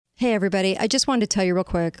Hey, everybody. I just wanted to tell you real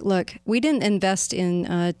quick. Look, we didn't invest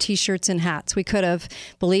in T-shirts and hats. We could have.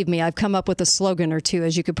 Believe me, I've come up with a slogan or two,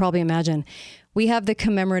 as you could probably imagine. We have the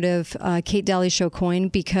commemorative Kate Daly Show coin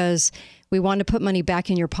because we wanted to put money back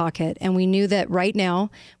in your pocket. And we knew that right now,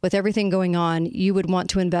 with everything going on, you would want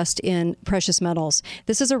to invest in precious metals.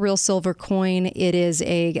 This is a real silver coin. It is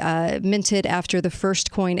a minted after the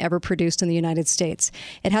first coin ever produced in the United States.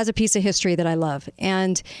 It has a piece of history that I love.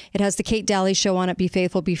 And it has the Kate Daly Show on it. Be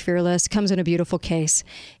faithful, be fearless. Comes in a beautiful case.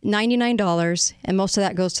 $99, and most of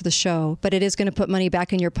that goes to the show. But it is going to put money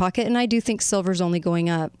back in your pocket. And I do think silver's only going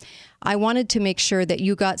up. I wanted to make sure that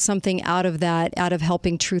you got something out of that, out of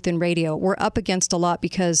helping Truth in Radio. We're up against a lot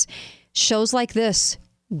because shows like this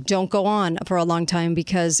don't go on for a long time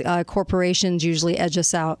because corporations usually edge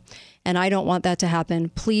us out. And I don't want that to happen.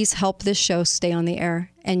 Please help this show stay on the air.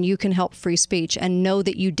 And you can help free speech and know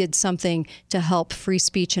that you did something to help free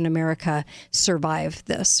speech in America survive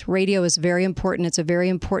this. Radio is very important. It's a very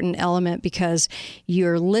important element because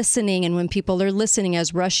you're listening. And when people are listening,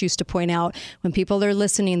 as Rush used to point out, when people are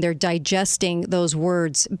listening, they're digesting those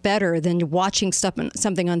words better than watching something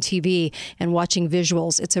on TV and watching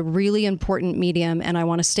visuals. It's a really important medium. And I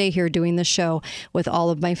want to stay here doing the show with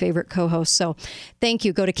all of my favorite co-hosts. So thank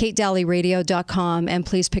you. Go to KateDalyRadio.com and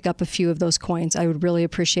please pick up a few of those coins. I would really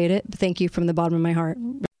appreciate it. Thank you from the bottom of my heart.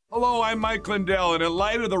 Hello, I'm Mike Lindell, and in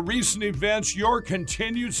light of the recent events, your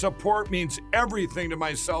continued support means everything to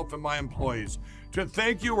myself and my employees. To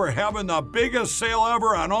thank you, we're having the biggest sale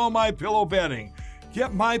ever on all MyPillow bedding.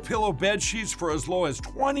 Get MyPillow bed sheets for as low as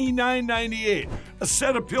 $29.98, a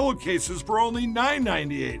set of pillowcases for only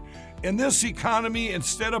 $9.98. In this economy,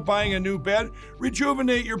 instead of buying a new bed,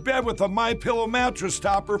 rejuvenate your bed with a MyPillow mattress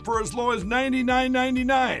topper for as low as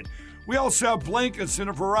 $99.99. We also have blankets in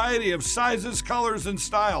a variety of sizes, colors, and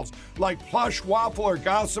styles, like plush, waffle, or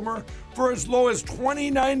gossamer, for as low as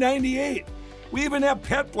 $29.98. We even have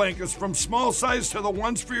pet blankets from small size to the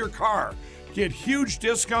ones for your car. Get huge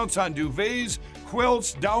discounts on duvets,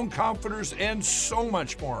 quilts, down comforters, and so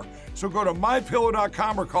much more. So go to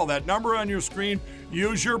MyPillow.com or call that number on your screen.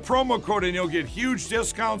 Use your promo code and you'll get huge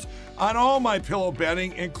discounts on all MyPillow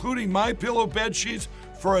bedding, including MyPillow bed sheets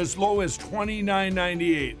for as low as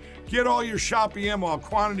 $29.98. Get all your shopping in while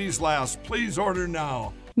quantities last. Please order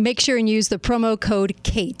now. Make sure and use the promo code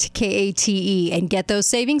KATE, K-A-T-E, and get those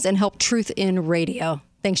savings and help Truth in Radio.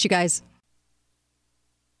 Thanks, you guys.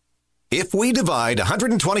 If we divide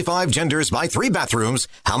 125 genders by 3 bathrooms,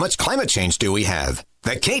 how much climate change do we have?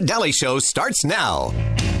 The Kate Daly Show starts now.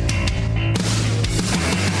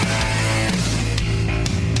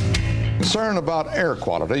 Concern about air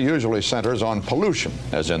quality usually centers on pollution,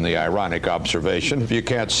 as in the ironic observation, if you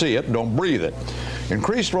can't see it, don't breathe it.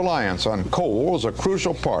 Increased reliance on coal is a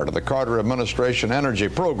crucial part of the Carter administration energy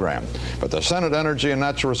program, but the Senate Energy and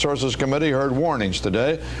Natural Resources Committee heard warnings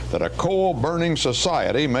today that a coal-burning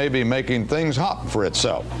society may be making things hot for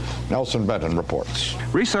itself. Nelson Benton reports.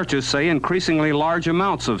 Researchers say increasingly large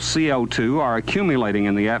amounts of CO2 are accumulating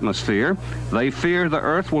in the atmosphere. They fear the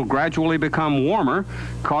Earth will gradually become warmer,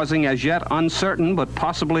 causing as yet uncertain but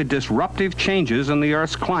possibly disruptive changes in the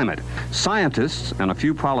Earth's climate. Scientists and a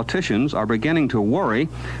few politicians are beginning to worry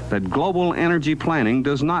that global energy planning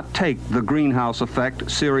does not take the greenhouse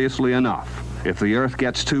effect seriously enough. If the Earth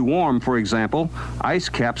gets too warm, for example, ice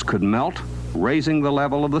caps could melt, raising the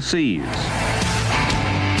level of the seas.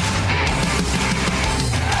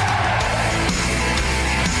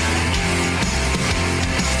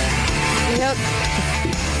 Yep.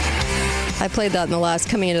 I played that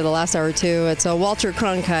coming into the last hour too. It's a Walter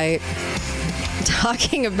Cronkite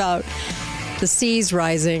talking about the seas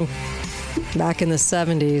rising back in the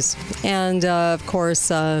 70s. And of course,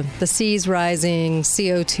 the seas rising,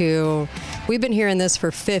 CO2. We've been hearing this for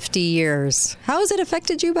 50 years. How has it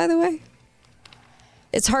affected you, by the way?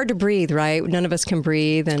 It's hard to breathe, right? None of us can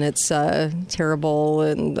breathe, and it's terrible.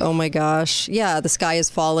 And oh my gosh, yeah, the sky is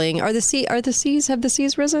falling. Have the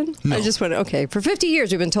seas risen? No. I just went, okay. For 50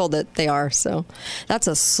 years, we've been told that they are. So that's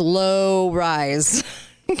a slow rise.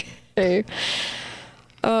 Okay.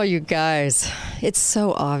 Oh, you guys, it's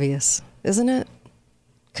so obvious, isn't it?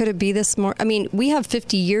 Could it be this more? I mean, we have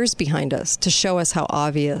 50 years behind us to show us how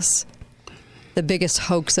obvious the biggest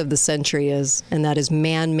hoax of the century is, and that is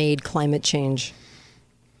man-made climate change.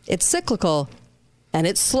 It's cyclical, and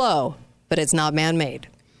it's slow, but it's not man-made.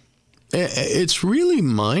 It's really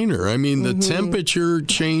minor. I mean, the temperature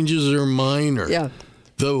changes are minor. Yeah.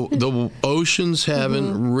 The oceans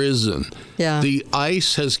haven't risen. Yeah. The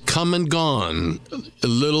ice has come and gone. A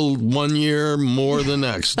little one year, more the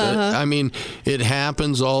next. I mean, it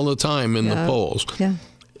happens all the time in the poles. Yeah.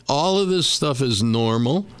 all of this stuff is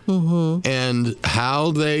normal, and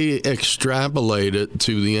how they extrapolate it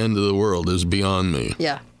to the end of the world is beyond me.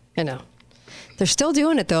 Yeah, I know. They're still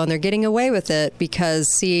doing it, though, and they're getting away with it because,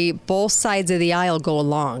 see, both sides of the aisle go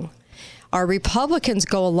along. Our Republicans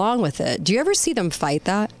go along with it. Do you ever see them fight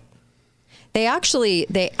that? They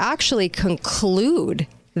actually conclude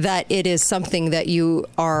that it is something that you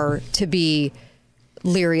are to be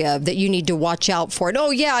leery of, that you need to watch out for. And, oh,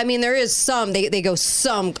 yeah, I mean, there is some. They go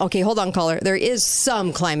some. Okay, hold on, caller. There is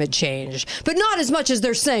some climate change, but not as much as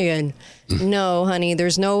they're saying. No, honey,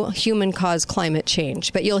 there's no human-caused climate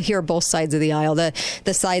change. But you'll hear both sides of the aisle. The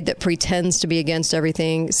side that pretends to be against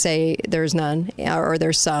everything say there's none or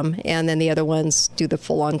there's some, and then the other ones do the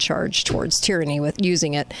full-on charge towards tyranny with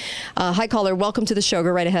using it. Hi, caller. Welcome to the show. Go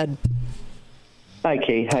right ahead. Hi,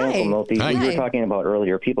 Kate. Hi, Uncle Milty. Hi. We were talking about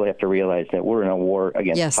earlier, people have to realize that we're in a war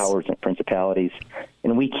against powers and principalities,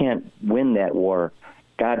 and we can't win that war.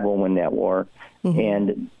 God will win that war.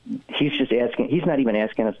 And he's just asking, he's not even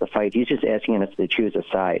asking us to fight. He's just asking us to choose a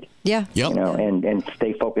side. Yeah. Yep. You know, and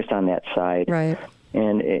stay focused on that side. Right.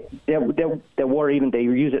 And that war, even they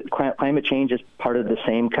use it, climate change is part of the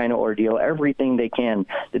same kind of ordeal. Everything they can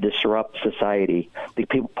to disrupt society. They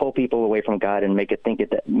pull people away from God and make it think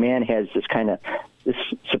that man has this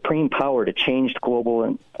supreme power to change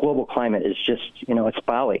global climate is just, it's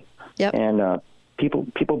folly. Yep. And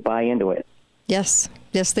people buy into it. Yes,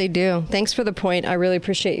 they do. Thanks for the point. I really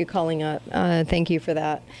appreciate you calling up. Thank you for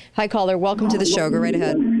that. Hi, caller. Welcome to the show. Go right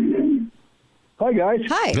ahead. Hi, guys.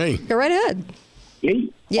 Hi. Hey. Go right ahead. Hey,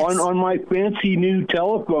 Yes. on my fancy new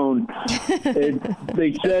telephone,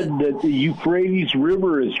 they said that the Euphrates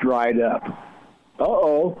River is dried up.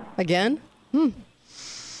 Uh-oh. Again?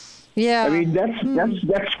 Yeah. I mean,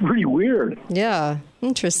 that's pretty weird. Yeah.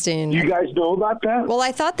 Interesting. Do you guys know about that? Well,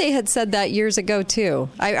 I thought they had said that years ago, too.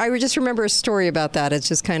 I just remember a story about that. It's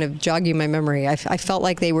just kind of jogging my memory. I felt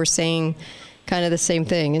like they were saying kind of the same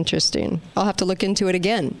thing. Interesting. I'll have to look into it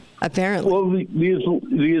again, apparently. Well, the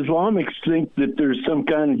Islamics think that there's some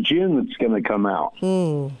kind of jinn that's going to come out.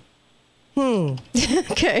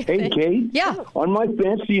 Okay. Hey, Kate. Yeah. On my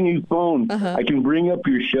fancy new phone, I can bring up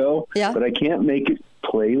your show, but I can't make it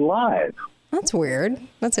play live. That's weird.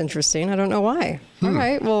 That's interesting. I don't know why. All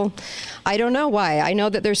right. Well, I don't know why. I know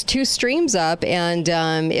that there's 2 streams up, and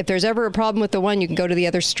if there's ever a problem with the one, you can go to the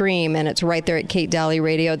other stream, and it's right there at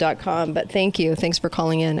katedalleyradio.com. But thank you. Thanks for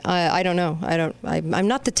calling in. I don't know. I'm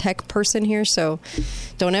not the tech person here, so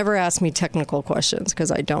don't ever ask me technical questions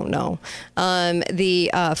because I don't know.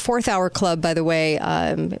 The 4th Hour Club, by the way,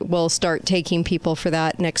 will start taking people for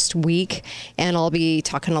that next week, and I'll be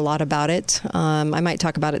talking a lot about it. I might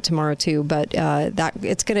talk about it tomorrow too, but that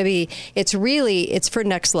it's going to be. It's for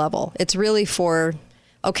next level. It's really for,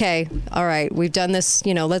 okay, all right, we've done this,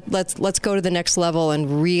 let's go to the next level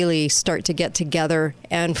and really start to get together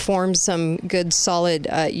and form some good, solid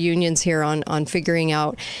unions here on figuring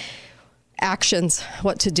out actions,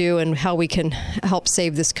 what to do and how we can help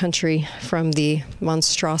save this country from the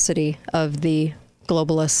monstrosity of the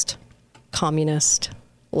globalist, communist,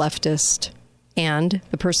 leftist, and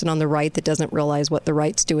the person on the right that doesn't realize what the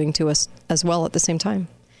right's doing to us as well at the same time.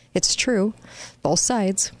 It's true. Both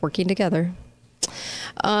sides working together.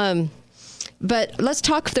 But let's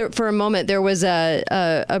talk for a moment. There was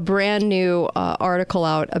a brand new article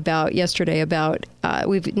out yesterday about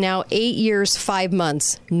we've now 8 years, 5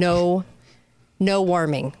 months, no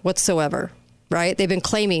warming whatsoever, right? They've been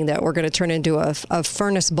claiming that we're going to turn into a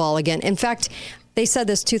furnace ball again. In fact, they said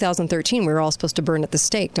this 2013, we were all supposed to burn at the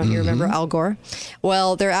stake. Don't you remember Al Gore?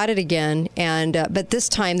 Well, they're at it again. But this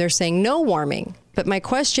time they're saying no warming. But my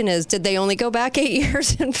question is, did they only go back 8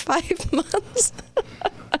 years and 5 months?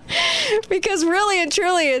 Because really and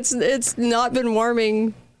truly, it's not been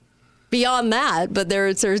warming beyond that. But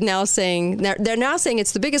they're now saying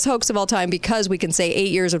it's the biggest hoax of all time because we can say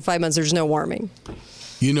 8 years and 5 months there's no warming.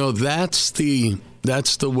 That's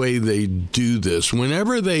the way they do this.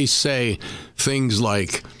 Whenever they say things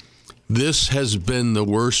like, this has been the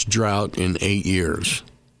worst drought in 8 years.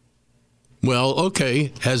 Well,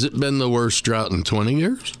 okay, has it been the worst drought in 20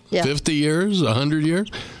 years? Yeah. 50 years? 100 years?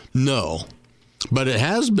 No. But it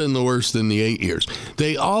has been the worst in the 8 years.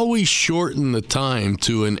 They always shorten the time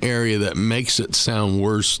to an area that makes it sound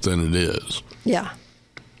worse than it is. Yeah.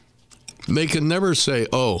 They can never say,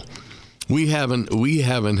 oh, we haven't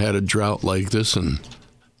had a drought like this in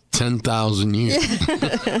 10,000 years.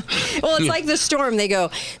 Well, it's like the storm. They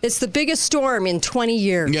go, it's the biggest storm in 20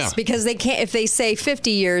 years. Yeah. Because they can't, if they say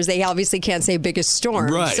 50 years, they obviously can't say biggest storm.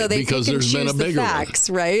 Right, so they because pick and there's been choose a bigger the facts,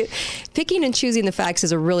 right? Picking and choosing the facts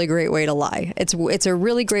is a really great way to lie. It's a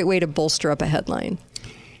really great way to bolster up a headline.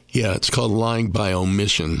 Yeah, it's called lying by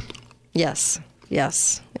omission. Yes.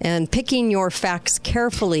 And picking your facts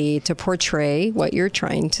carefully to portray what you're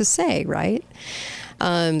trying to say, right?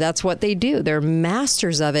 That's what they do. They're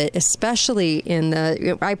masters of it, especially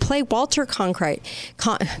I play Walter Cronkite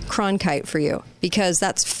for you because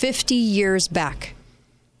that's 50 years back.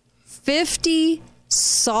 50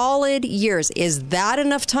 solid years. Is that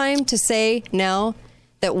enough time to say now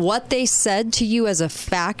that what they said to you as a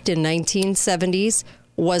fact in 1970s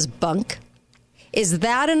was bunk? Is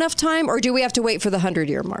that enough time, or do we have to wait for the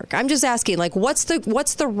 100-year mark? I'm just asking, like, what's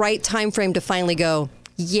the right time frame to finally go,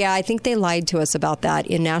 yeah, I think they lied to us about that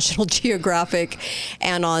in National Geographic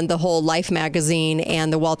and on the whole Life magazine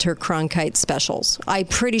and the Walter Cronkite specials. I'm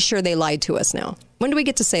pretty sure they lied to us now. When do we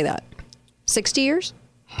get to say that? 60 years?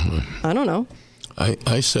 I don't know.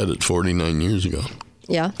 I said it 49 years ago.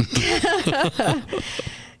 Yeah.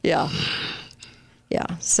 Yeah.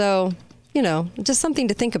 So, just something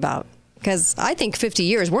to think about. Because I think 50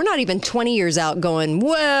 years, we're not even 20 years out going,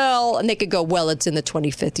 well, and they could go, well, it's in the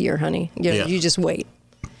 25th year, honey. You just wait.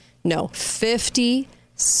 No, 50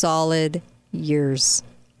 solid years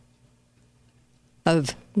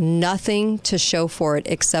of nothing to show for it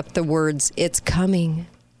except the words, it's coming,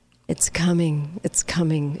 it's coming, it's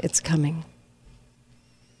coming, it's coming.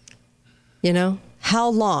 How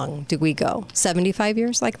long do we go? 75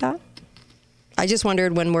 years like that? I just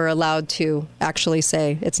wondered when we're allowed to actually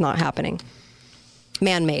say it's not happening.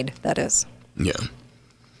 Man-made, that is. Yeah.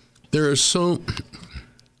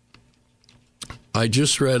 I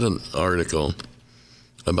just read an article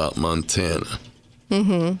about Montana.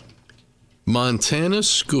 Mm-hmm. Montana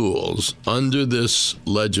schools, under this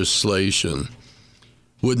legislation,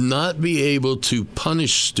 would not be able to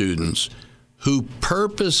punish students who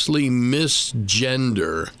purposely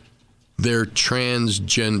misgender their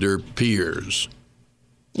transgender peers.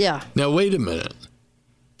 Yeah. Now, wait a minute.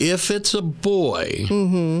 If it's a boy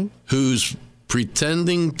who's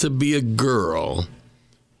pretending to be a girl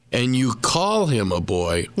and you call him a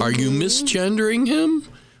boy, are you misgendering him?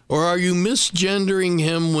 Or are you misgendering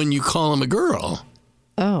him when you call him a girl?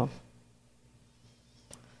 Oh.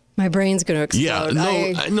 My brain's going to explode.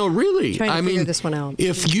 Yeah, no, really. Trying to figure this one out.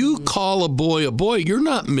 If you call a boy, you're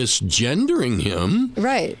not misgendering him.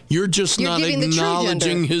 Right. You're just not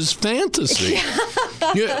acknowledging his fantasy.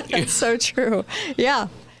 That's so true. Yeah.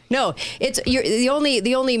 No, the only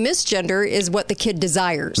misgender is what the kid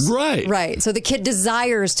desires. Right. Right. So the kid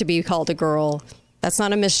desires to be called a girl. That's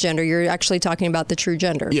not a misgender. You're actually talking about the true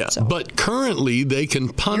gender. Yeah. So. But currently they can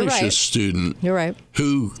punish a student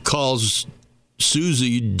who calls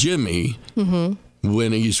Susie Jimmy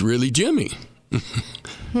when he's really Jimmy.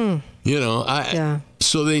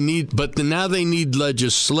 So they need, but now they need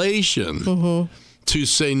legislation to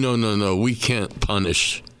say, no, we can't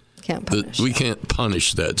punish. We can't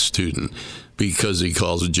punish that student because he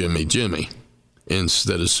calls Jimmy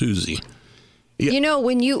instead of Susie. Yeah.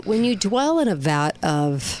 When you dwell in a vat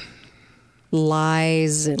of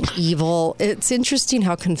lies and evil, it's interesting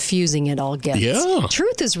how confusing it all gets. Yeah.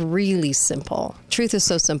 Truth is really simple. Truth is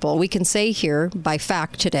so simple. We can say here by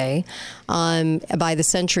fact today, by the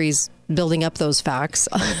centuries building up those facts,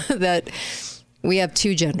 that we have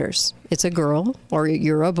two genders. It's a girl or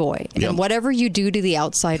you're a boy. Yep. And whatever you do to the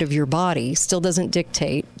outside of your body still doesn't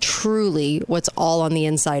dictate truly what's all on the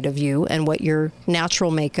inside of you and what your natural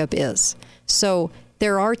makeup is. So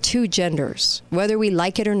there are two genders, whether we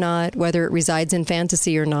like it or not, whether it resides in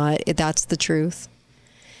fantasy or not, that's the truth.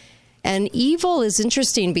 And evil is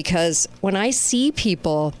interesting because when I see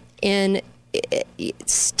people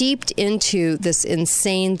steeped into this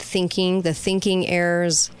insane thinking, the thinking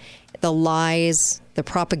errors, the lies, the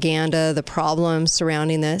propaganda, the problems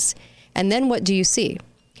surrounding this, and then what do you see?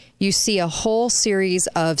 You see a whole series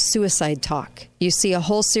of suicide talk. You see a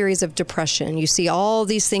whole series of depression. You see all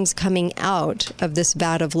these things coming out of this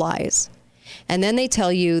vat of lies. And then they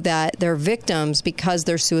tell you that they're victims because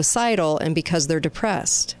they're suicidal and because they're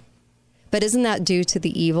depressed. But isn't that due to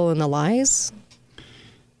the evil and the lies?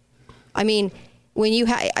 I mean, when you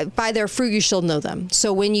by their fruit you shall know them.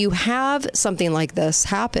 So when you have something like this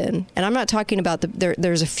happen, and I'm not talking about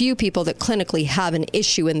there's a few people that clinically have an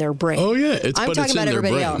issue in their brain. Oh yeah, I'm talking about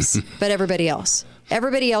everybody else. But everybody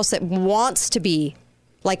else that wants to be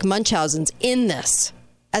like Munchausen's in this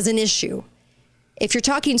as an issue. If you're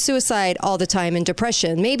talking suicide all the time and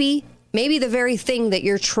depression, maybe the very thing that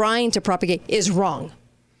you're trying to propagate is wrong,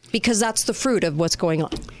 because that's the fruit of what's going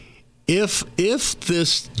on. If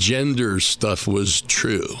this gender stuff was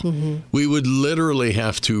true, we would literally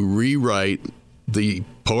have to rewrite the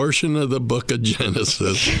portion of the book of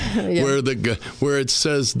Genesis where it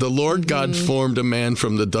says the Lord God formed a man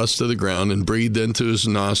from the dust of the ground and breathed into his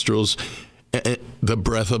nostrils the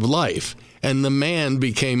breath of life. And the man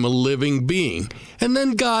became a living being. And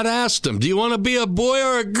then God asked him, do you want to be a boy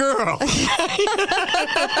or a girl?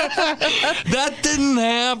 That didn't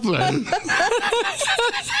happen.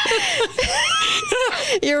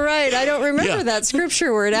 You're right. I don't remember that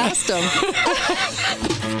scripture where it asked him.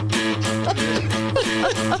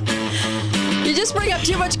 You just bring up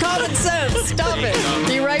too much common sense. Stop it.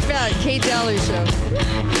 Be right back. Kate Daly Show.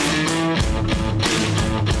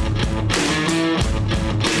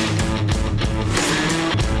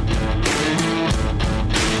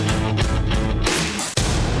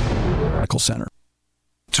 Center.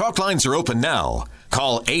 Talk lines are open now.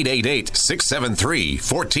 Call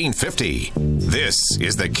 888-673-1450. This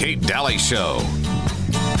is the Kate Daly Show.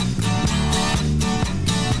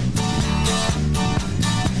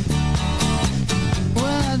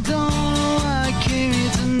 Well, I don't know why I came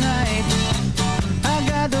here tonight. I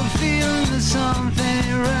got the feeling that something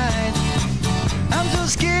ain't right. I'm so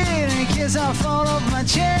scared in case I fall off my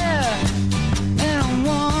chair. And I'm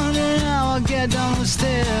wondering how I'll get down the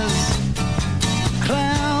stairs.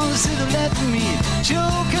 Clowns to the left of me,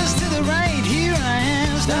 jokers to the right. Here I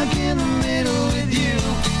am, stuck in the middle with you.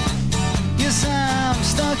 Yes, I'm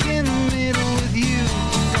stuck in the middle with you.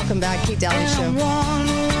 Welcome back, Kate Daly Show. I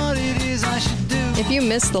wonder what it is I should do. If you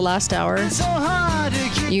missed the last hour,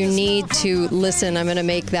 you need to listen. I'm going to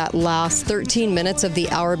make that last 13 minutes of the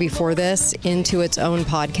hour before this into its own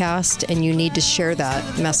podcast, and you need to share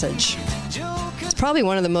that message. It's probably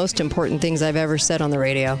one of the most important things I've ever said on the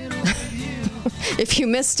radio. If you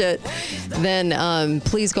missed it, then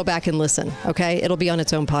please go back and listen, okay? It'll be on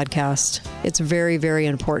its own podcast. It's very, very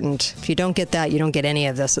important. If you don't get that, you don't get any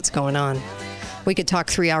of this that's going on. We could talk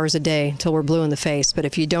 3 hours a day till we're blue in the face, but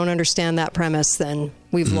if you don't understand that premise, then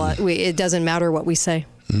it doesn't matter what we say.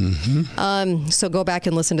 Mm-hmm. So go back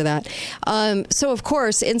and listen to that. So, of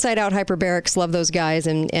course, Inside Out Hyperbarics, love those guys,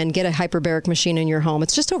 and get a hyperbaric machine in your home.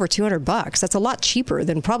 It's just over $200. That's a lot cheaper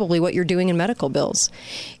than probably what you're doing in medical bills.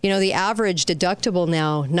 You know, the average deductible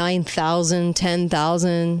now, $9,000,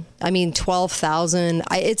 $10,000, $12,000.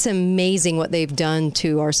 It's amazing what they've done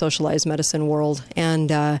to our socialized medicine world.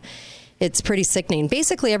 And it's pretty sickening.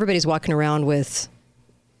 Basically, everybody's walking around with,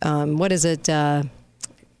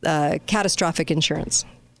 catastrophic insurance.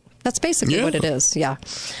 That's basically what it is. Yeah.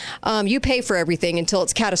 You pay for everything until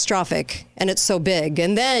it's catastrophic and it's so big.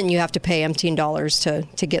 And then you have to pay umpteen dollars to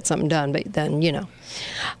get something done. But then,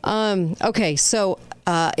 okay. So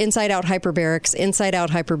Inside Out Hyperbarics,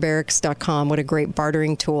 InsideOutHyperbarics.com. What a great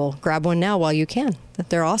bartering tool. Grab one now while you can.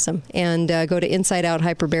 They're awesome. And go to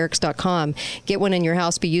InsideOutHyperbarics.com. Get one in your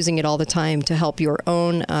house. Be using it all the time to help your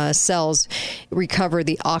own cells recover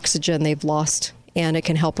the oxygen they've lost. And it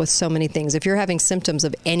can help with so many things. If you're having symptoms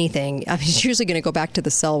of anything, it's usually going to go back to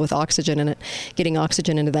the cell with oxygen in it, getting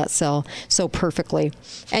oxygen into that cell so perfectly.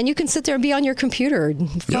 And you can sit there and be on your computer,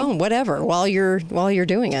 phone, whatever, while you're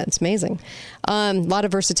doing it. It's amazing. A lot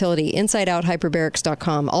of versatility.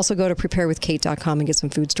 InsideOutHyperbarics.com. Also go to preparewithkate.com and get some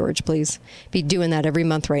food storage, please. Be doing that every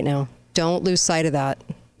month right now. Don't lose sight of that.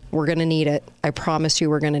 We're going to need it. I promise you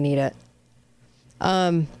we're going to need it.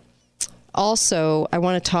 Also, I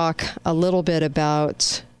want to talk a little bit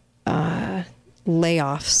about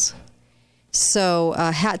layoffs. So,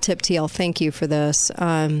 hat tip, TL, thank you for this.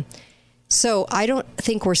 So, I don't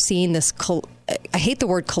think we're seeing this. I hate the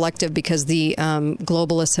word collective because the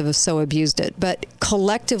globalists have so abused it. But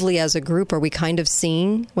collectively as a group, are we kind of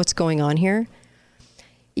seeing what's going on here?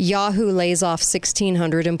 Yahoo lays off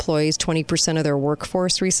 1,600 employees, 20% of their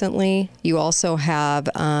workforce recently. You also have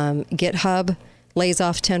GitHub lays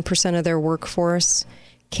off 10% of their workforce.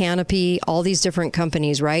 Canopy, all these different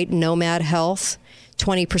companies, right? Nomad Health,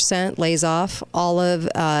 20% lays off. Olive,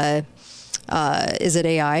 is it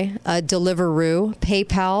AI? Deliveroo,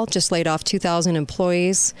 PayPal just laid off 2,000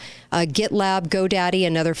 employees. GitLab, GoDaddy,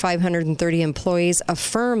 another 530 employees.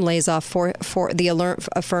 Affirm lays off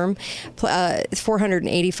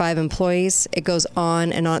 485 employees. It goes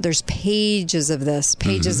on and on. There's pages of this.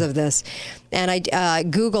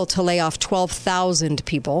 And Google to lay off 12,000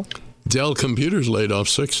 people. Dell Computers laid off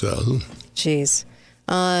 6,000. Jeez.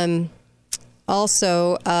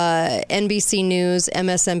 Also, NBC News,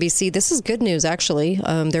 MSNBC. This is good news, actually.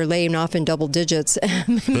 They're laying off in double digits.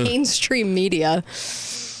 Mainstream media.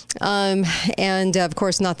 And of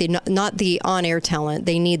course, not the on-air talent.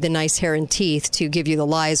 They need the nice hair and teeth to give you the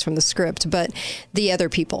lies from the script, but the other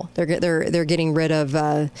people. They're getting rid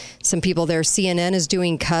of some people there. CNN is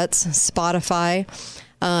doing cuts. Spotify.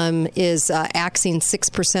 is axing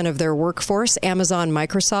 6% of their workforce. Amazon,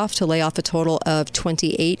 Microsoft to lay off a total of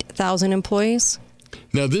 28,000 employees.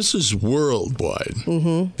 Now, this is worldwide.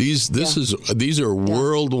 Mm-hmm. These are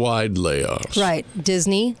worldwide layoffs. Right.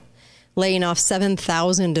 Disney laying off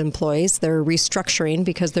 7,000 employees. They're restructuring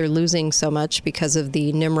because they're losing so much because of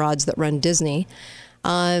the Nimrods that run Disney.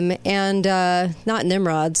 And not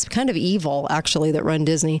Nimrods, kind of evil, actually, that run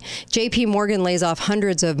Disney. JP Morgan lays off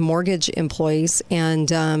hundreds of mortgage employees, and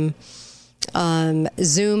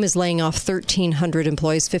Zoom is laying off 1,300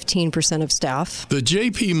 employees, 15% of staff. The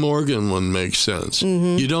JP Morgan one makes sense.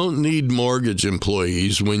 Mm-hmm. You don't need mortgage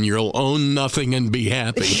employees when you'll own nothing and be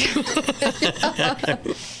happy.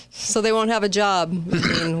 So they won't have a job.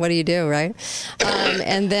 I mean, what do you do, right?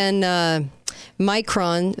 And then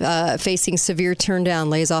Micron, facing severe turndown,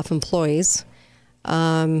 lays off employees.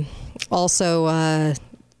 Also,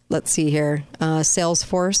 let's see here,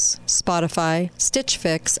 Salesforce, Spotify, Stitch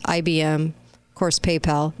Fix, IBM, of course,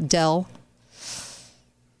 PayPal, Dell.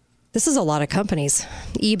 This is a lot of companies.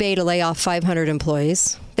 eBay to lay off 500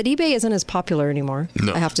 employees. But eBay isn't as popular anymore,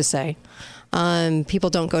 I have to say. People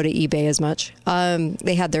don't go to eBay as much.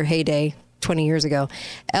 They had their heyday 20 years ago.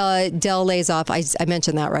 Dell lays off, I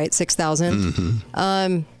mentioned that, right? 6,000.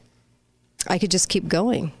 Mm-hmm. I could just keep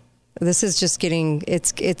going. This is just getting,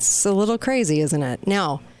 it's a little crazy, isn't it?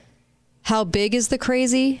 Now, how big is the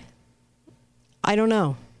crazy? I don't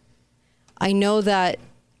know. I know that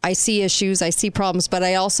I see issues, I see problems, but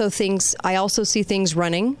I also see things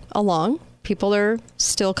running along. People are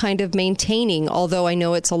still kind of maintaining, although I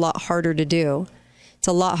know it's a lot harder to do. It's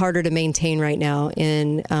a lot harder to maintain right now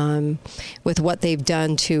with what they've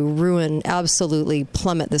done to absolutely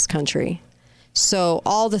plummet this country. So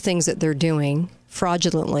all the things that they're doing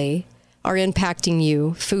fraudulently are impacting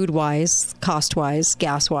you food-wise, cost-wise,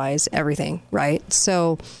 gas-wise, everything, right?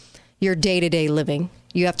 So your day-to-day living,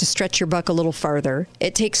 you have to stretch your buck a little farther.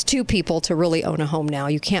 It takes two people to really own a home now.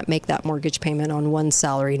 You can't make that mortgage payment on one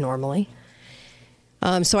salary normally.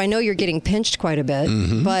 So I know you're getting pinched quite a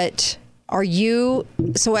bit, but are you,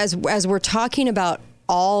 so as we're talking about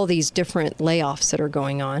all these different layoffs that are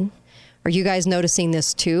going on, are you guys noticing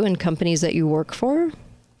this too in companies that you work for?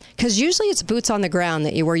 Because usually it's boots on the ground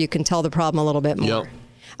where you can tell the problem a little bit more. Yep.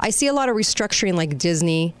 I see a lot of restructuring like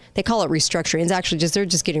Disney. They call it restructuring. It's actually they're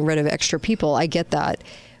just getting rid of extra people. I get that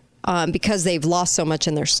because they've lost so much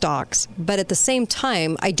in their stocks. But at the same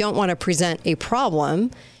time, I don't want to present a problem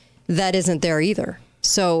that isn't there either.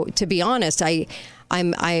 So to be honest,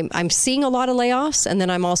 I'm seeing a lot of layoffs, and then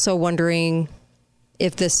I'm also wondering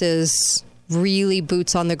if this is really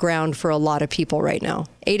boots on the ground for a lot of people right now.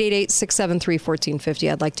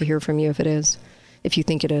 888-673-1450. I'd like to hear from you if it is, if you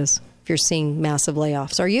think it is, if you're seeing massive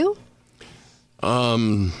layoffs. Are you?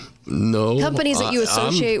 No. Companies that you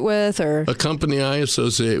associate with, or a company I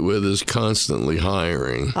associate with is constantly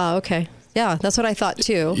hiring. Oh, okay. Yeah, that's what I thought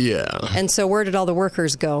too. Yeah. And so where did all the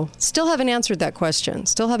workers go? Still haven't answered that question.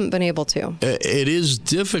 Still haven't been able to. It is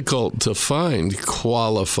difficult to find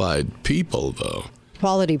qualified people, though.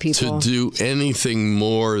 Quality people. To do anything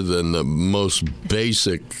more than the most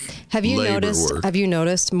basic labor work. Have you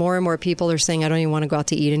noticed more and more people are saying, I don't even want to go out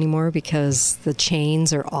to eat anymore because the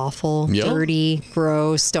chains are awful, dirty,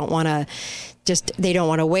 gross, they don't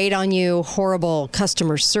want to wait on you, horrible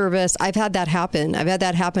customer service. I've had that happen. I've had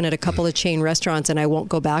that happen at a couple of chain restaurants, and I won't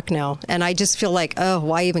go back now. And I just feel like, oh,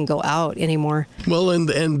 why even go out anymore? Well,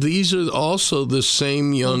 and these are also the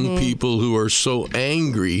same young people who are so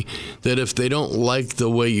angry that if they don't like the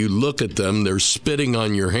way you look at them, they're spitting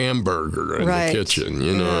on your hamburger in the kitchen.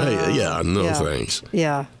 You know, thanks.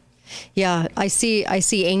 Yeah. Yeah, I see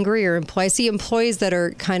angrier employees. I see employees that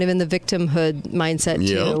are kind of in the victimhood mindset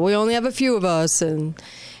too. Yep. We only have a few of us, and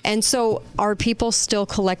so are people still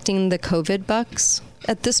collecting the COVID bucks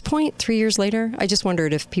at this point, 3 years later? I just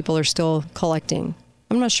wondered if people are still collecting.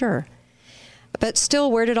 I'm not sure. But still,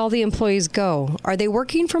 where did all the employees go? Are they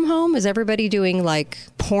working from home? Is everybody doing like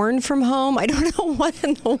porn from home? I don't know what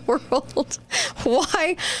in the world.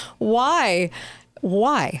 Why?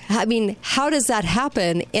 I mean, how does that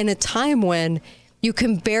happen in a time when you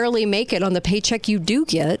can barely make it on the paycheck you do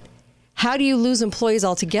get? How do you lose employees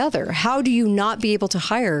altogether? How do you not be able to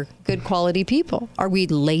hire good quality people? Are we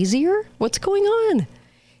lazier? What's going on?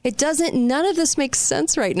 None of this makes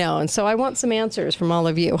sense right now. And so I want some answers from all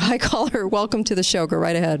of you. Hi, caller. Welcome to the show. Go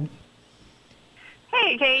right ahead.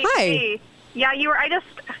 Hey, Kate. Hi. Hey. Yeah, I just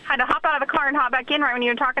had to hop out of the car and hop back in right when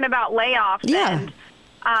you were talking about layoffs. Yeah. And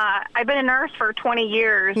I've been a nurse for 20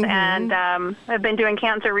 years, and I've been doing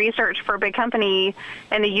cancer research for a big company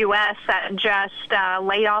in the U.S. that just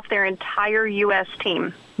laid off their entire U.S.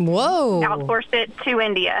 team. Whoa. Outsourced it to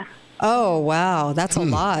India. Oh, wow. That's a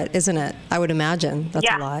lot, isn't it? I would imagine. That's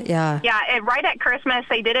a lot. Yeah. Yeah. And right at Christmas,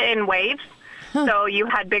 they did it in waves. So you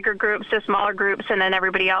had bigger groups to smaller groups, and then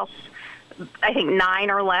everybody else, I think 9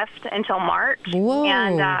 are left until March. Whoa.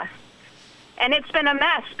 And it's been a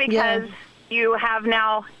mess because you have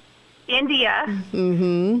now India,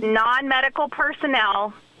 non-medical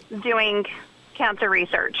personnel doing cancer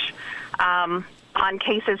research on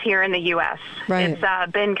cases here in the U.S. Right.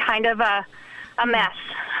 It's been kind of a mess.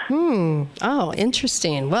 Oh,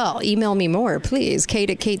 interesting. Well, email me more, please. Kate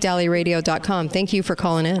at KateDalleyRadio.com. Thank you for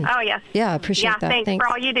calling in. Oh, yes. Yeah, appreciate that. Thanks for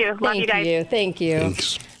all you do. Love you guys. Thank you.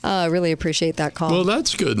 Thanks. Really appreciate that call. Well,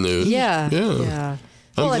 that's good news. Yeah.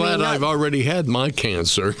 I'm glad I've already had my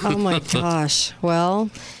cancer. Oh, my gosh. Well,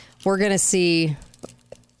 we're going to see.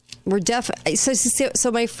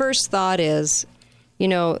 So my first thought is,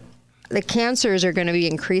 the cancers are going to be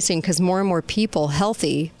increasing because more and more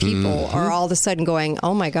healthy people, are all of a sudden going,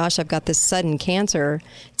 oh my gosh, I've got this sudden cancer.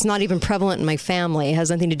 It's not even prevalent in my family. It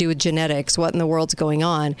has nothing to do with genetics. What in the world's going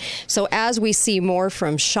on? So as we see more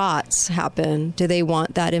from shots happen, do they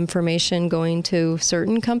want that information going to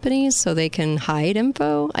certain companies so they can hide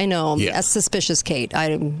info? I know. That's suspicious, Kate.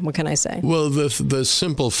 What can I say? Well, the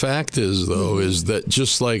simple fact is, though, is that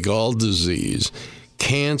just like all disease,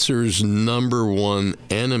 cancer's number one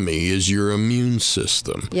enemy is your immune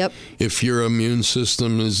system. Yep. If your immune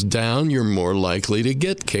system is down, you're more likely to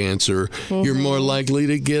get cancer. You're more likely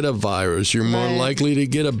to get a virus. You're more likely to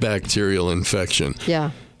get a bacterial infection. Yeah.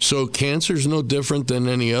 So cancer's no different than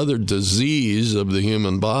any other disease of the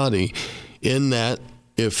human body in that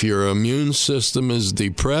if your immune system is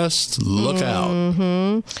depressed, look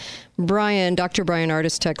out. Dr. Brian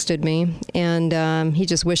Artist texted me, and he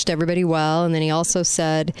just wished everybody well. And then he also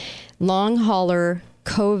said, long hauler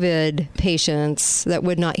COVID patients that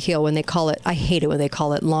would not heal when they call it, I hate it when they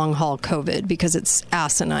call it long haul COVID because it's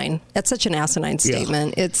asinine. That's such an asinine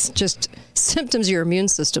statement. Yeah. It's just symptoms of your immune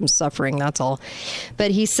system suffering, that's all. But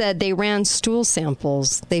he said they ran stool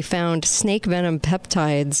samples. They found snake venom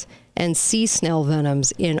peptides and sea snail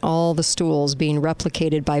venoms in all the stools being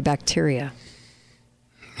replicated by bacteria.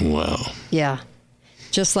 Wow. Yeah.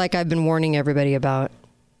 Just like I've been warning everybody about.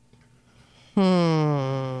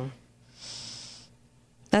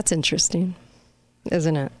 That's interesting,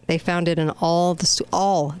 isn't it? They found it in all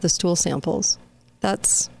the stool samples.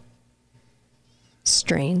 That's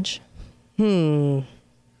strange. Well,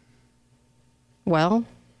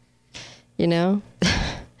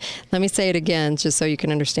 let me say it again just so you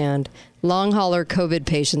can understand. Long hauler COVID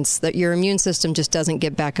patients, that your immune system just doesn't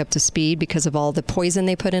get back up to speed because of all the poison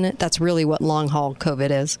they put in it. That's really what long haul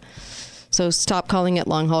COVID is. So stop calling it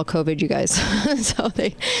long haul COVID, you guys.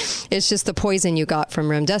 It's just the poison you got from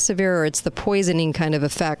remdesivir, or it's the poisoning kind of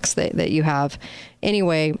effects that you have.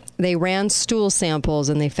 Anyway, they ran stool samples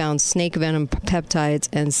and they found snake venom peptides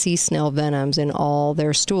and sea snail venoms in all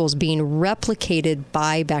their stools being replicated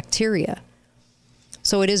by bacteria.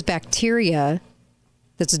 So it is bacteria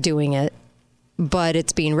that's doing it, but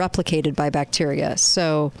it's being replicated by bacteria.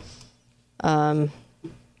 So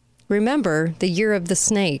remember, the year of the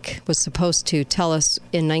snake was supposed to tell us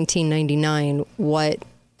in 1999 what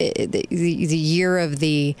the year of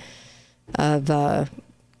the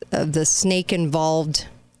snake-involved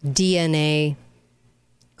DNA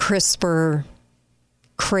CRISPR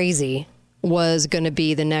crazy was going to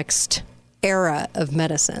be the next era of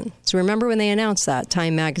medicine. So remember when they announced that?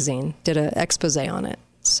 Time magazine did an expose on it.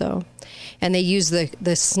 So, and they used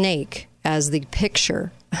the snake as the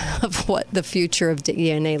picture of what the future of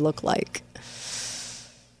DNA looked like.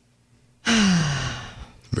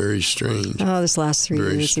 Very strange. Oh, this last 3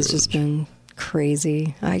 years has just been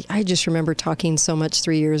crazy. I just remember talking so much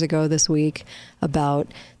 3 years ago this week about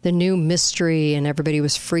the new mystery, and everybody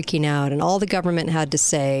was freaking out, and all the government had to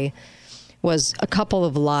say was a couple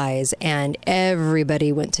of lies, and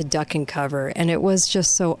everybody went to duck and cover, and it was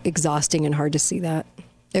just so exhausting and hard to see that.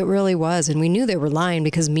 It really was, and we knew they were lying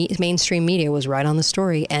because mainstream media was right on the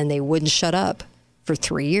story, and they wouldn't shut up for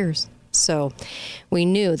 3 years. So we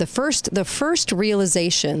knew the first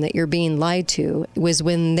realization that you're being lied to was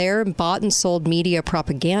when their bought and sold media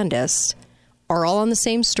propagandists are all on the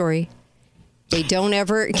same story. They don't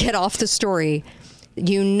ever get off the story.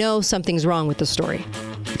 You know something's wrong with the story.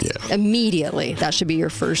 Yeah. Immediately. That should be your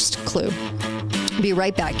first clue. Be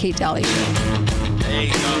right back. Kate Daly Show. There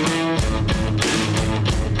you go.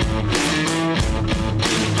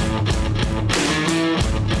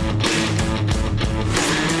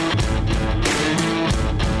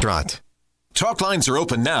 Talk lines are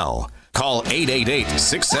open now. Call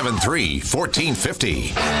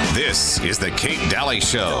 888-673-1450. This is the Kate Daly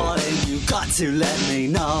Show. Darling, you got to let me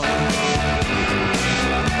know.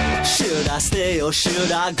 Should I stay or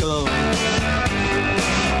should I go?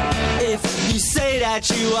 If you say that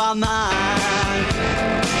you are mine,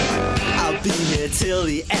 I'll be here till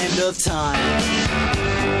the end of time.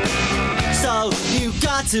 So you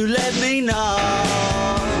got to let me know.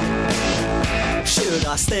 Should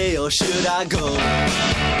I stay or should I go?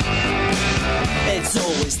 It's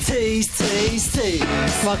always tease, tease, tease.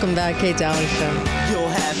 Welcome back, Kate Daly Show. You're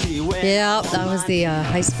happy when yeah, that was the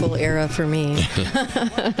high school era for me.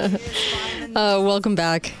 Welcome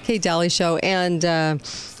back, Kate Daly Show. And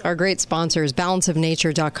our great sponsors,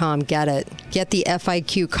 balanceofnature.com. Get it. Get the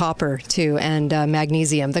FIQ copper, too, and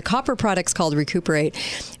magnesium. The copper product's called Recuperate.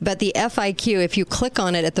 But the FIQ, if you click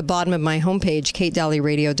on it at the bottom of my homepage,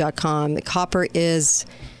 katedalyradio.com, the copper is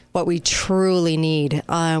what we truly need.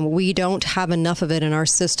 We don't have enough of it in our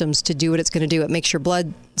systems to do what it's going to do. It makes your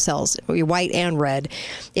blood cells white and red.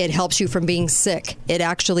 It helps you from being sick. It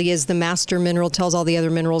actually is the master mineral, tells all the other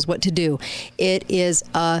minerals what to do. It is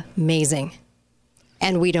amazing.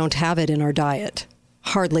 And we don't have it in our diet.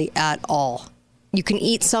 Hardly at all. You can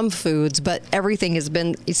eat some foods, but everything has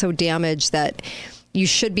been so damaged that you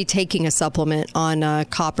should be taking a supplement on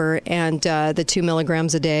copper and the 2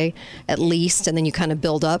 milligrams a day at least, and then you kind of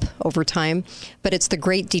build up over time. But it's the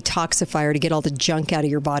great detoxifier to get all the junk out of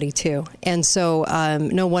your body, too. And so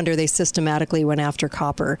no wonder they systematically went after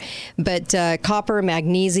copper. But copper,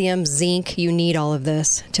 magnesium, zinc, you need all of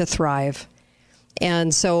this to thrive.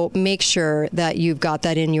 And so make sure that you've got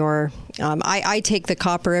that in your... I take the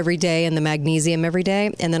copper every day and the magnesium every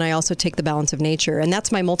day, and then I also take the Balance of Nature. And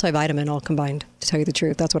that's my multivitamin all combined, to tell you the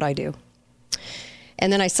truth. That's what I do.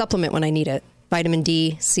 And then I supplement when I need it. Vitamin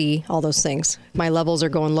D, C, all those things. If my levels are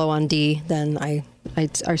going low on D, then I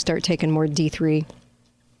start taking more D3.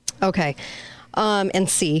 Okay. And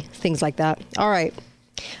C, things like that. All right.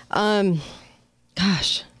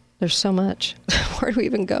 Gosh. There's so much. Where do we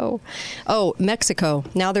even go? Oh, Mexico.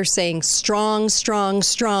 Now they're saying strong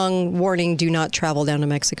warning. Do not travel down to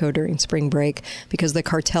Mexico during spring break because the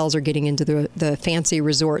cartels are getting into the fancy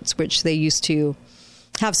resorts, which they used to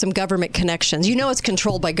have some government connections. You know it's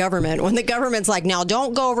controlled by government when the government's like, now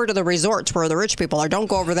don't go over to the resorts where the rich people are. Don't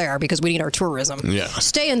go over there because we need our tourism. Yeah.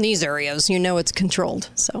 Stay in these areas. You know it's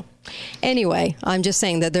controlled. So anyway, I'm just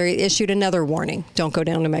saying that they issued another warning. Don't go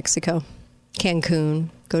down to Mexico. Cancun.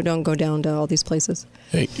 Don't go down to all these places.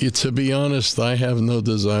 Hey, to be honest, I have no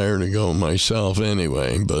desire to go myself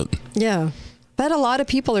anyway, but... Yeah. But a lot of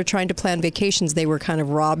people are trying to plan vacations they were kind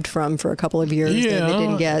of robbed from for a couple of years that they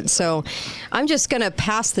didn't get. So I'm just going to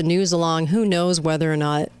pass the news along. Who knows whether or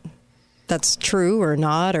not that's true or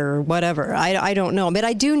not or whatever. I don't know. But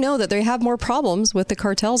I do know that they have more problems with the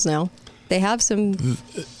cartels now. They have some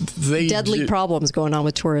deadly problems going on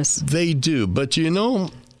with tourists. They do. But, you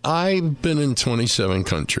know... I've been in 27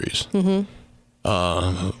 countries.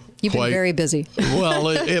 Mm-hmm. You've been very busy. Well,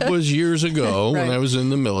 it was years ago when I was in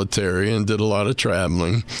the military and did a lot of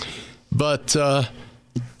traveling. But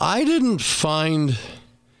I didn't find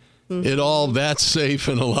it all that safe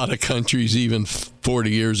in a lot of countries even 40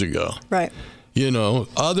 years ago. Right. You know,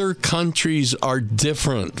 other countries are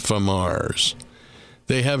different from ours.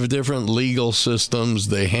 They have different legal systems.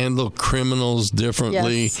 They handle criminals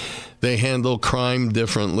differently. Yes. They handle crime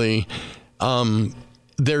differently.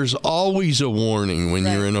 There's always a warning when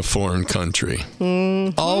you're in a foreign country.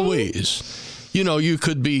 Mm-hmm. Always. You know, you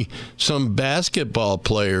could be some basketball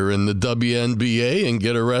player in the WNBA and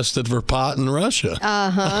get arrested for pot in Russia.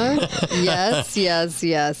 Uh-huh. Yes.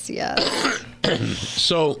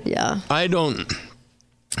 So I don't...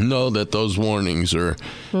 know that those warnings are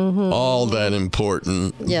all that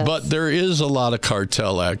important. Yes. But there is a lot of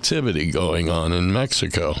cartel activity going on in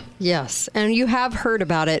Mexico. Yes, and you have heard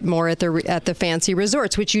about it more at the fancy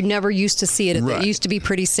resorts, which you never used to see it. It used to be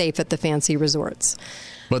pretty safe at the fancy resorts.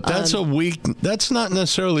 But that's that's not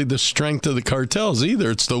necessarily the strength of the cartels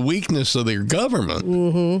either. It's the weakness of their government.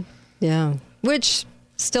 Mm-hmm. Yeah, which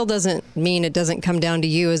still doesn't mean it doesn't come down to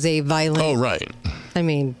you as a violent... Oh, right. I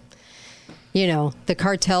mean... You know, the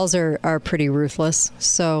cartels are pretty ruthless.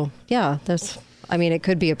 So, yeah, it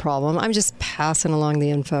could be a problem. I'm just passing along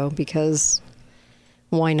the info because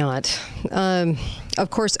why not? Of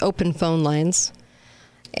course, open phone lines.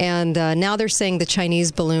 And now they're saying the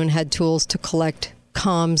Chinese balloon had tools to collect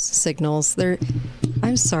comms signals.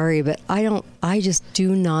 I'm sorry, but I just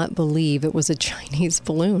do not believe it was a Chinese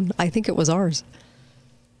balloon. I think it was ours.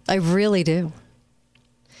 I really do.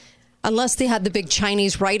 Unless they had the big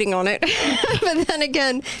Chinese writing on it. But then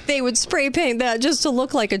again, they would spray paint that just to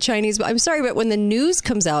look like a Chinese. I'm sorry, but when the news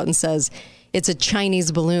comes out and says it's a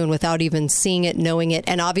Chinese balloon without even seeing it, knowing it,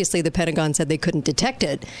 and obviously the Pentagon said they couldn't detect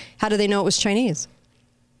it, how do they know it was Chinese?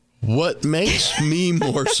 What makes me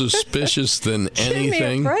more suspicious than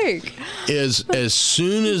anything is as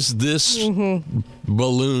soon as this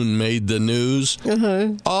balloon made the news,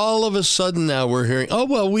 all of a sudden now we're hearing, oh,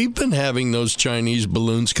 well, we've been having those Chinese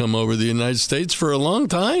balloons come over the United States for a long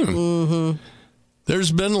time.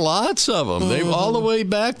 There's been lots of them. They've all the way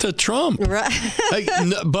back to Trump. Right.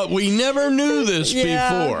 But we never knew this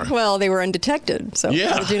before. Well, they were undetected. So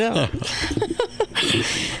how did you know?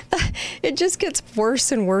 It just gets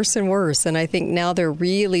worse and worse and worse. And I think now they're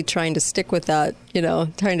really trying to stick with that,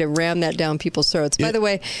 trying to ram that down people's throats. By the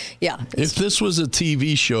way, if this was a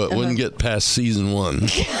TV show, it wouldn't get past season 1.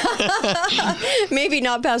 Maybe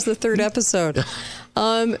not past the 3rd episode.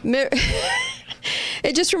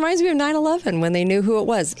 It just reminds me of 9/11 when they knew who it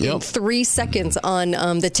was. In 3 seconds on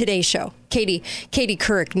the Today Show. Katie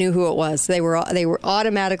Couric knew who it was. They were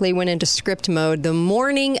automatically went into script mode the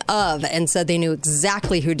morning of and said they knew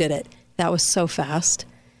exactly who did it. That was so fast,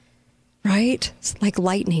 right? It's like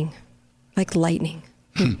lightning,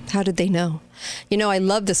 How did they know? I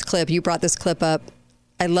love this clip. You brought this clip up.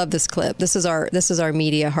 I love this clip. This is our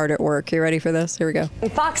media hard at work. You ready for this? Here we go.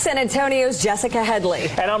 Fox San Antonio's Jessica Headley.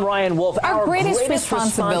 And I'm Ryan Wolf. Our greatest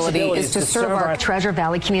responsibility is to serve our Treasure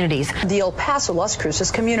Valley communities, the El Paso, Las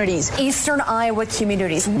Cruces communities, Eastern Iowa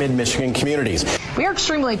communities, Mid-Michigan communities. We are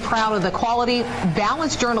extremely proud of the quality,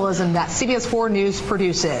 balanced journalism that CBS 4 News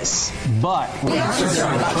produces. But we are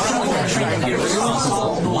trying to get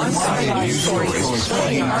responsible, one-sided news stories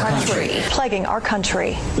plaguing our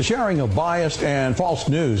country. The sharing of biased and false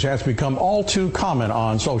news has become all too common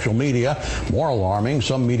on social media. More alarming,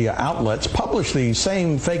 some media outlets publish these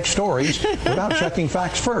same fake stories without checking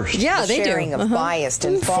facts first. Yeah, they do. Sharing of biased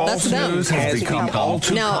and false news has become all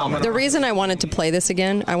too common. Now, the reason I wanted to play this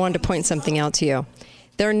again, I wanted to point something out to you.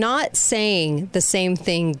 They're not saying the same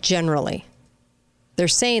thing generally. They're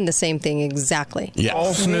saying the same thing exactly. Yeah.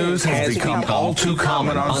 False news has become all too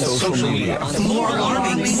common on social media. More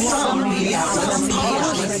alarming, some media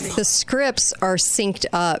outlets. The scripts are synced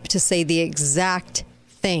up to say the exact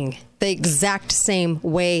thing, the exact same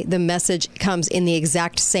way the message comes in the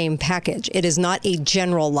exact same package. It is not a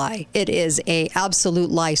general lie. It is a absolute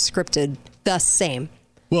lie scripted the same.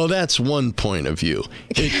 Well, that's one point of view.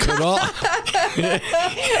 It could all. What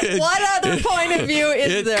other point of view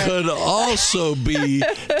is there? It could also be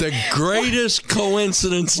the greatest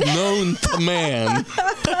coincidence known to man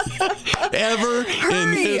ever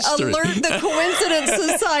in history. Alert the Coincidence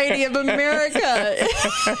Society of America.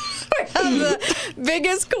 We have the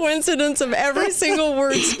biggest coincidence of every single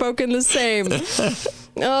word spoken the same.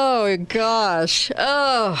 Oh, gosh.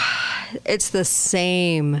 Oh, it's the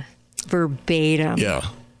same verbatim. Yeah.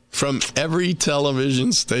 From every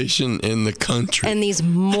television station in the country. And these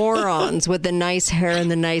morons with the nice hair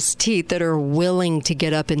and the nice teeth that are willing to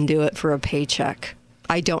get up and do it for a paycheck.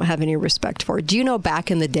 I don't have any respect for. Do you know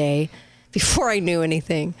back in the day, before I knew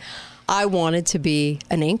anything, I wanted to be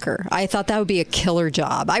an anchor. I thought that would be a killer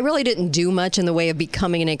job. I really didn't do much in the way of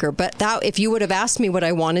becoming an anchor, but that, if you would have asked me what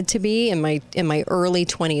I wanted to be in my early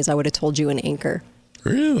 20s, I would have told you an anchor.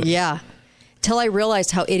 Really? Yeah. Till I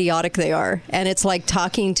realized how idiotic they are. And it's like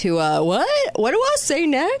talking to, what do I say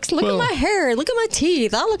next? Look at my hair. Look at my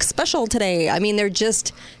teeth. I look special today. I mean, they're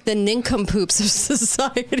just the nincompoops of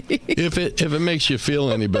society. If it makes you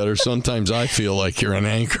feel any better, sometimes I feel like you're an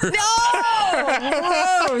anchor. No!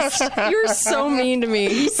 Gross. You're so mean to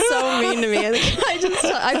me. So mean to me.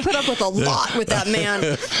 I put up with a lot with that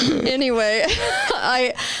man. Anyway,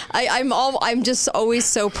 I'm just always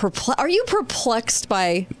so perplexed. Are you perplexed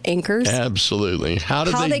by anchors? Absolutely. How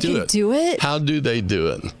do they do it? How do they do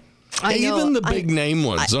it? Even the big name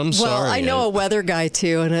ones. I'm sorry. Well, I know a weather guy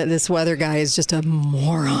too, and this weather guy is just a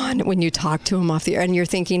moron when you talk to him off the air, and you're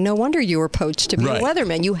thinking, no wonder you were poached to be a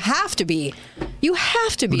weatherman. You have to be. You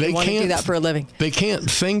have to be. You want to do that for a living. They can't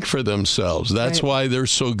think for themselves. That's why they're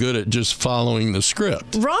so good at just following the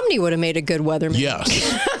script. Romney would have made a good weatherman.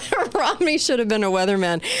 Yes. Romney should have been a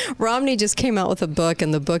weatherman. Romney just came out with a book,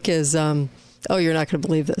 and the book is, oh, you're not going to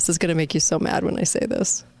believe this. It's going to make you so mad when I say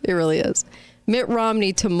this. It really is. Mitt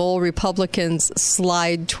Romney to Mole Republicans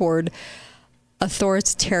slide toward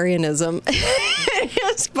authoritarianism.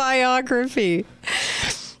 His biography.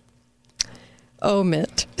 Oh,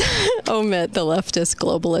 Mitt. Oh, Mitt, the leftist,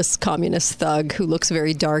 globalist, communist thug who looks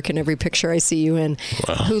very dark in every picture I see you in,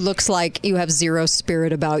 who looks like you have zero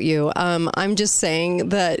spirit about you. I'm just saying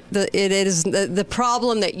that it is the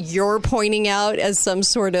problem that you're pointing out as some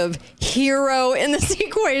sort of hero in this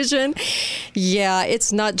equation. Yeah,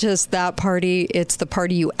 it's not just that party. It's the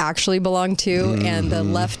party you actually belong to, and the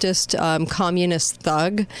leftist communist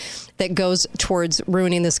thug that goes towards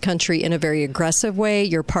ruining this country in a very aggressive way.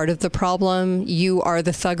 You're part of the problem. You are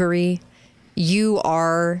the thuggery. You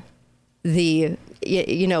are the,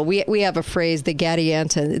 we have a phrase, the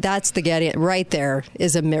Gadianton. That's the Gadianton. Right there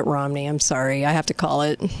is a Mitt Romney. I'm sorry. I have to call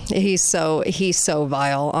it. He's so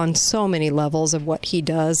vile on so many levels of what he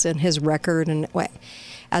does and his record and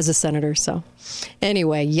as a senator. So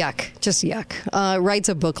anyway, yuck. Just yuck. Writes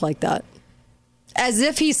a book like that. As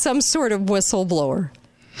if he's some sort of whistleblower.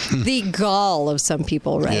 The gall of some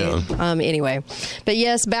people, right? Yeah. Anyway, but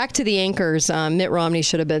yes, back to the anchors. Mitt Romney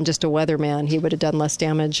should have been just a weatherman. He would have done less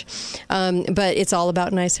damage. But it's all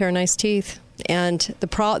about nice hair, nice teeth. And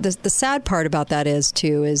the sad part about that is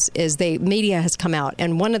the media has come out,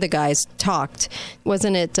 and one of the guys talked.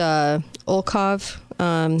 Wasn't it Olkov?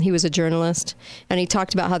 He was a journalist, and he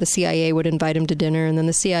talked about how the CIA would invite him to dinner, and then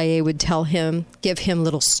the CIA would give him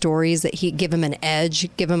little stories that he'd give him an edge,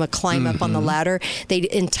 give him a climb up on the ladder. They'd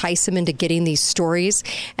entice him into getting these stories,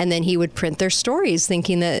 and then he would print their stories,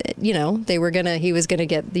 thinking that he was gonna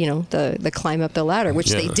get the climb up the ladder,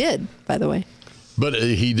 which they did, by the way. But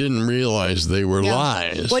he didn't realize they were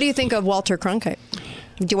lies. What do you think of Walter Cronkite?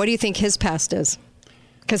 What do you think his past is?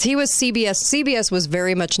 Because he was CBS. CBS was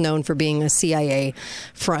very much known for being a CIA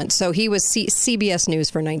front. So he was CBS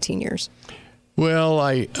News for 19 years. Well,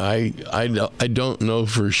 I don't know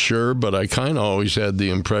for sure, but I kind of always had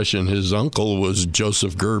the impression his uncle was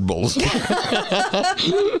Joseph Goebbels.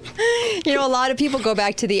 A lot of people go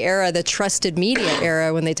back to the trusted media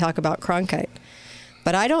era when they talk about Cronkite.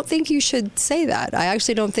 But I don't think you should say that. I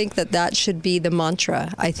actually don't think that should be the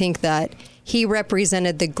mantra. I think that he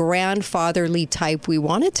represented the grandfatherly type we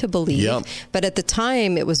wanted to believe. Yep. But at the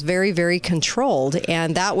time, it was very, very controlled.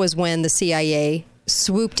 And that was when the CIA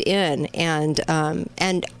swooped in. And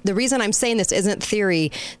the reason I'm saying this isn't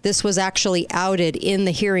theory. This was actually outed in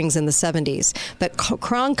the hearings in the 70s. But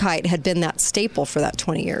Cronkite had been that staple for that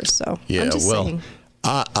 20 years. So yeah, I'm just saying.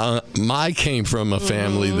 I came from a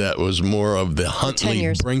family that was more of the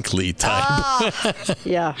Huntley Brinkley type.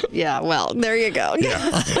 Yeah. Well, there you go.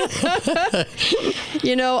 Yeah.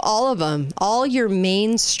 All of them, all your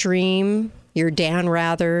mainstream, your Dan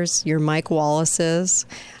Rathers, your Mike Wallaces,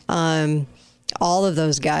 all of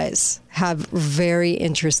those guys have very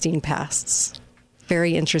interesting pasts.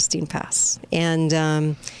 Very interesting pasts.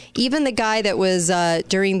 And even the guy that was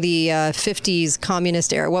during the 50s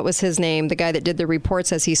communist era, what was his name? The guy that did the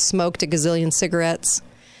reports as he smoked a gazillion cigarettes,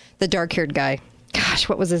 the dark-haired guy. Gosh,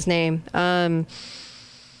 what was his name?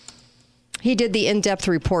 He did the in-depth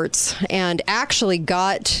reports and actually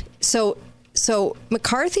got... So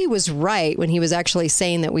McCarthy was right when he was actually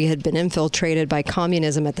saying that we had been infiltrated by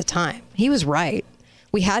communism at the time. He was right.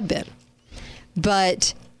 We had been.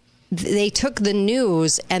 But... they took the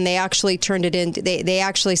news and they actually turned it into, they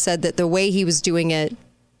actually said that the way he was doing it,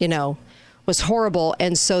 was horrible.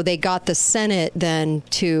 And so they got the Senate then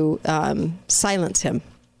to silence him,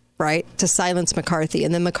 right? To silence McCarthy.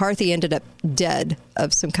 And then McCarthy ended up dead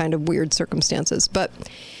of some kind of weird circumstances, but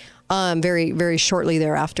very, very shortly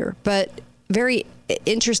thereafter. But very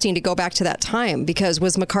interesting to go back to that time, because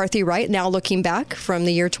was McCarthy right now looking back from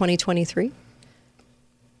the year 2023?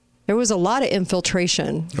 There was a lot of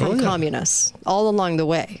infiltration from communists all along the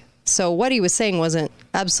way. So what he was saying wasn't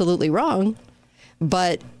absolutely wrong,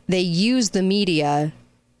 but they used the media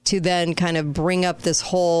to then kind of bring up this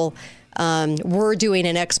whole, we're doing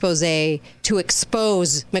an expose to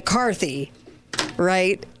expose McCarthy,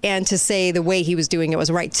 right? And to say the way he was doing it was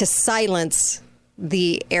right, to silence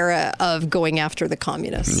the era of going after the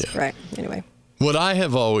communists, right? Anyway. What I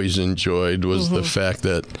have always enjoyed was the fact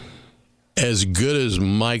that as good as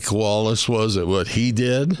Mike Wallace was at what he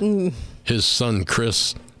did, his son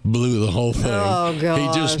Chris blew the whole thing. Oh, gosh.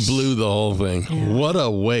 He just blew the whole thing. Yeah. What a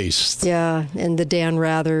waste. Yeah, and the Dan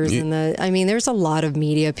Rathers and there's a lot of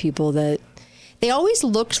media people that they always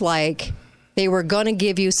looked like they were going to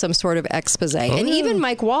give you some sort of expose. Even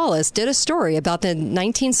Mike Wallace did a story about the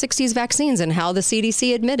 1960s vaccines and how the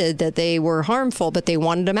CDC admitted that they were harmful, but they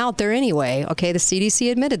wanted them out there anyway. Okay, the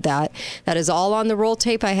CDC admitted that. That is all on the roll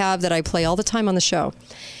tape I have that I play all the time on the show.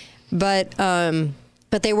 But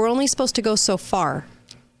they were only supposed to go so far,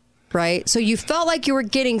 right? So you felt like you were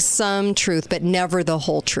getting some truth, but never the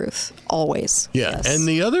whole truth, always. Yeah, yes. And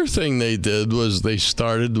the other thing they did was they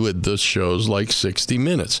started with the shows like 60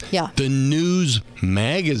 Minutes. Yeah. The news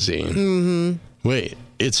magazine. Mm-hmm. Wait,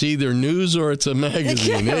 it's either news or it's a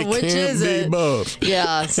magazine. It Which can't is be it? both.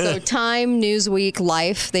 Yeah, so Time, Newsweek,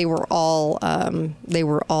 Life, they were all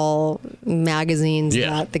magazines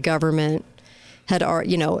that the government had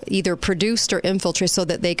either produced or infiltrated so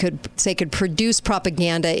that they could produce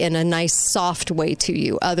propaganda in a nice soft way to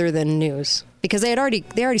you other than news. because they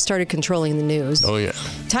already started controlling the news. Oh, yeah.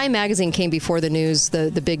 Time Magazine came before the news,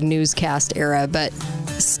 the big newscast era, but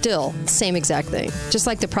still, same exact thing. Just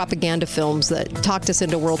like the propaganda films that talked us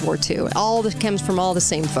into World War II. All that comes from all the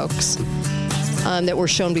same folks that were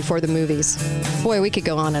shown before the movies. Boy, we could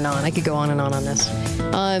go on and on. I could go on and on this.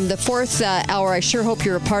 The fourth hour, I sure hope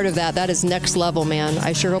you're a part of that. That is next level, man.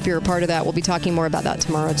 I sure hope you're a part of that. We'll be talking more about that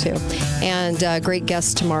tomorrow, too. And great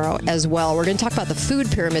guests tomorrow as well. We're going to talk about the food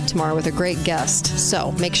pyramid tomorrow with a great guest.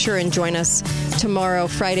 So make sure and join us tomorrow,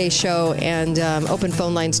 Friday show, and open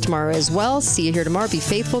phone lines tomorrow as well. See you here tomorrow. Be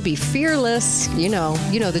faithful. Be fearless. You know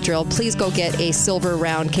the drill. Please go get a silver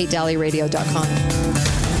round, KateDalleyRadio.com.